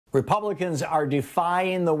Republicans are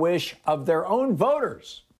defying the wish of their own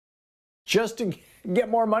voters just to get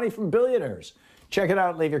more money from billionaires. Check it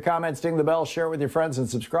out. Leave your comments, ding the bell, share it with your friends, and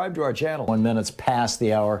subscribe to our channel. 1 minute past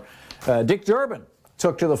the hour. Dick Durbin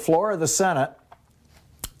took to the floor of the Senate.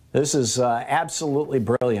 This is absolutely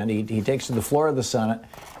brilliant. He takes to the floor of the Senate.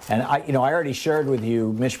 And I already shared with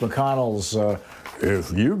you Mitch McConnell's,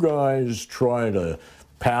 if you guys try to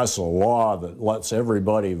pass a law that lets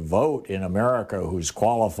everybody vote in America who's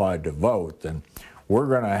qualified to vote, then we're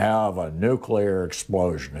going to have a nuclear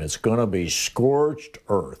explosion. It's going to be scorched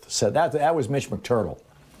earth. So that was Mitch McTurtle.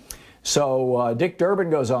 So Dick Durbin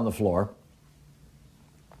goes on the floor,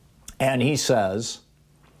 and he says,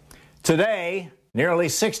 today, nearly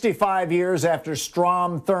 65 years after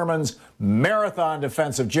Strom Thurmond's marathon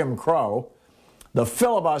defense of Jim Crow, the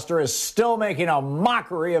filibuster is still making a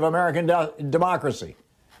mockery of American democracy.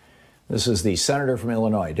 This is the senator from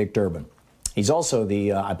Illinois, Dick Durbin. He's also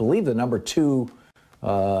the, I believe, the number 2,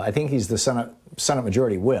 I think he's the Senate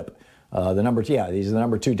Majority Whip. He's the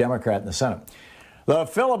number 2 Democrat in the Senate. The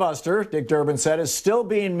filibuster, Dick Durbin said, is still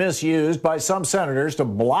being misused by some senators to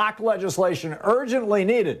block legislation urgently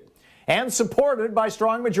needed and supported by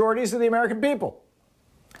strong majorities of the American people.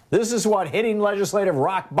 This is what hitting legislative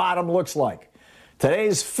rock bottom looks like.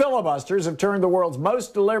 Today's filibusters have turned the world's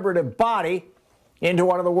most deliberative body into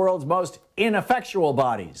one of the world's most ineffectual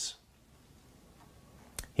bodies.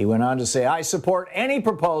 He went on to say, I support any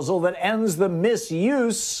proposal that ends the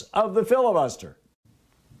misuse of the filibuster.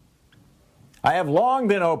 I have long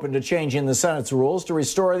been open to changing the Senate's rules to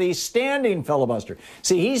restore the standing filibuster.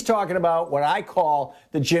 See, he's talking about what I call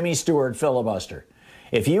the Jimmy Stewart filibuster.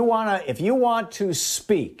 If you want to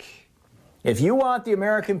speak, if you want the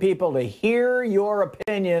American people to hear your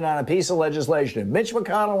opinion on a piece of legislation, if Mitch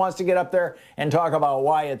McConnell wants to get up there and talk about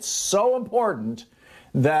why it's so important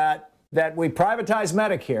that we privatize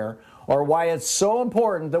Medicare, or why it's so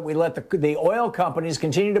important that we let the oil companies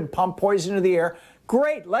continue to pump poison into the air,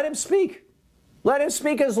 great, let him speak. Let him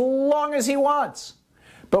speak as long as he wants.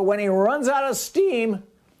 But when he runs out of steam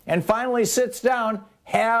and finally sits down,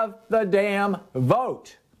 have the damn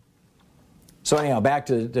vote. So anyhow, back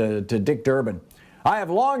to Dick Durbin. I have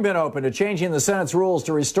long been open to changing the Senate's rules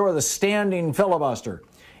to restore the standing filibuster.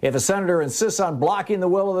 If a senator insists on blocking the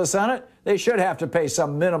will of the Senate, they should have to pay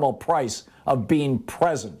some minimal price of being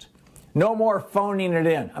present. No more phoning it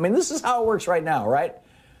in. I mean, this is how it works right now, right?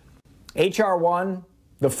 H.R. 1,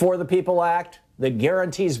 the For the People Act, that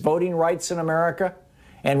guarantees voting rights in America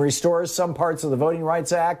and restores some parts of the Voting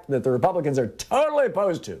Rights Act that the Republicans are totally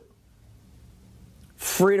opposed to.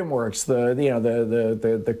 Freedom Works,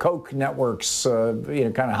 the Koch networks, kind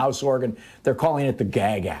of house organ, they're calling it the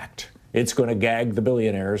Gag Act. It's going to gag the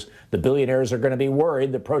billionaires. The billionaires are going to be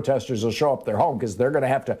worried that protesters will show up at their home because they're going to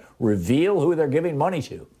have to reveal who they're giving money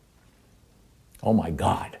to. Oh my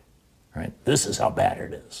God, right? This is how bad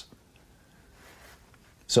it is.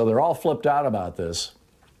 So they're all flipped out about this.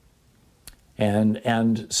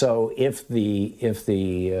 And so if the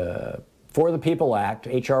For the People Act,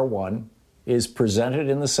 H.R. 1, is presented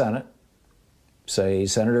in the Senate, say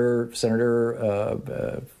well,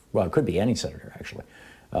 it could be any senator, actually,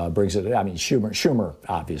 brings it, I mean, Schumer,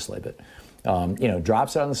 obviously, but,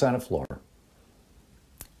 drops it on the Senate floor,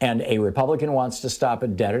 and a Republican wants to stop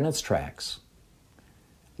it dead in its tracks,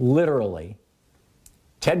 literally,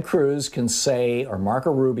 Ted Cruz can say, or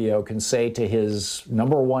Marco Rubio can say to his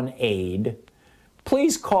 #1 aide,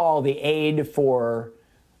 please call the aide for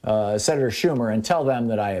Senator Schumer and tell them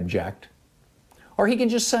that I object. Or he can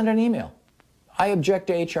just send an email. I object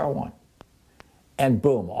to H.R. 1. And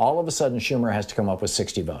boom, all of a sudden Schumer has to come up with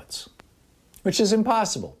 60 votes, which is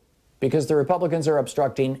impossible because the Republicans are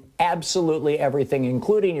obstructing absolutely everything,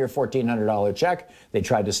 including your $1,400 check. They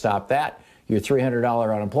tried to stop that. Your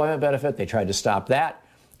 $300 unemployment benefit, they tried to stop that.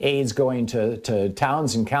 Aides going to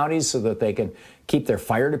towns and counties so that they can keep their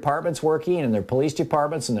fire departments working and their police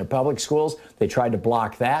departments and their public schools. They tried to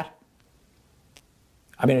block that.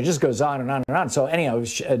 I mean, it just goes on and on and on. So anyhow,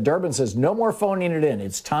 Durbin says, no more phoning it in.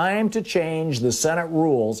 It's time to change the Senate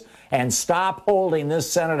rules and stop holding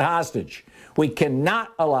this Senate hostage. We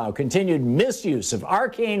cannot allow continued misuse of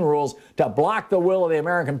arcane rules to block the will of the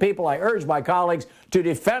American people. I urge my colleagues to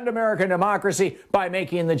defend American democracy by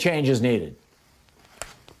making the changes needed.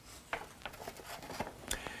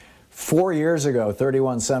 4 years ago,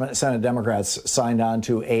 31 Senate Democrats signed on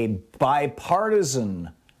to a bipartisan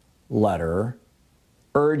letter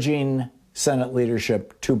urging Senate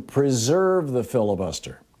leadership to preserve the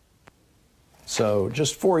filibuster. So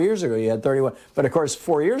just 4 years ago, you had 31. But of course,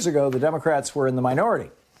 4 years ago, the Democrats were in the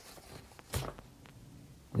minority.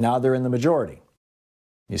 Now they're in the majority.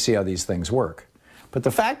 You see how these things work. But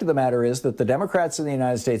the fact of the matter is that the Democrats in the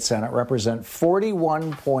United States Senate represent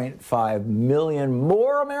 41.5 million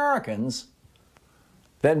more Americans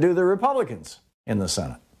than do the Republicans in the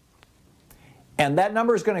Senate. And that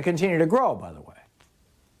number is going to continue to grow, by the way.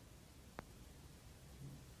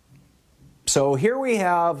 So here we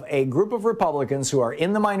have a group of Republicans who are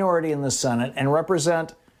in the minority in the Senate and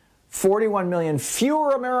represent 41 million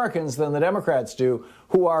fewer Americans than the Democrats do,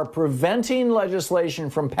 who are preventing legislation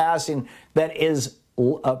from passing that is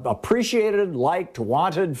appreciated, liked,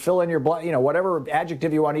 wanted, fill in your blank, whatever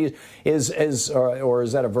adjective you want to use, or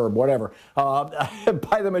is that a verb, whatever,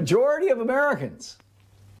 by the majority of Americans.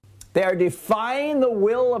 They are defying the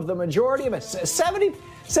will of the majority of us.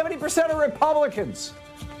 70% of Republicans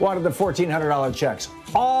wanted the $1,400 checks.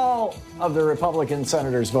 All of the Republican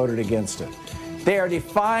senators voted against it. They are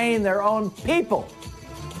defying their own people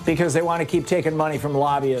because they want to keep taking money from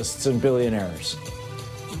lobbyists and billionaires.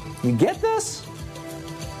 You get this?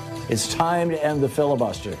 It's time to end the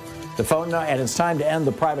filibuster. And it's time to end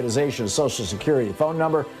the privatization of Social Security. Phone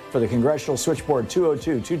number for the Congressional Switchboard,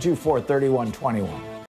 202-224-3121.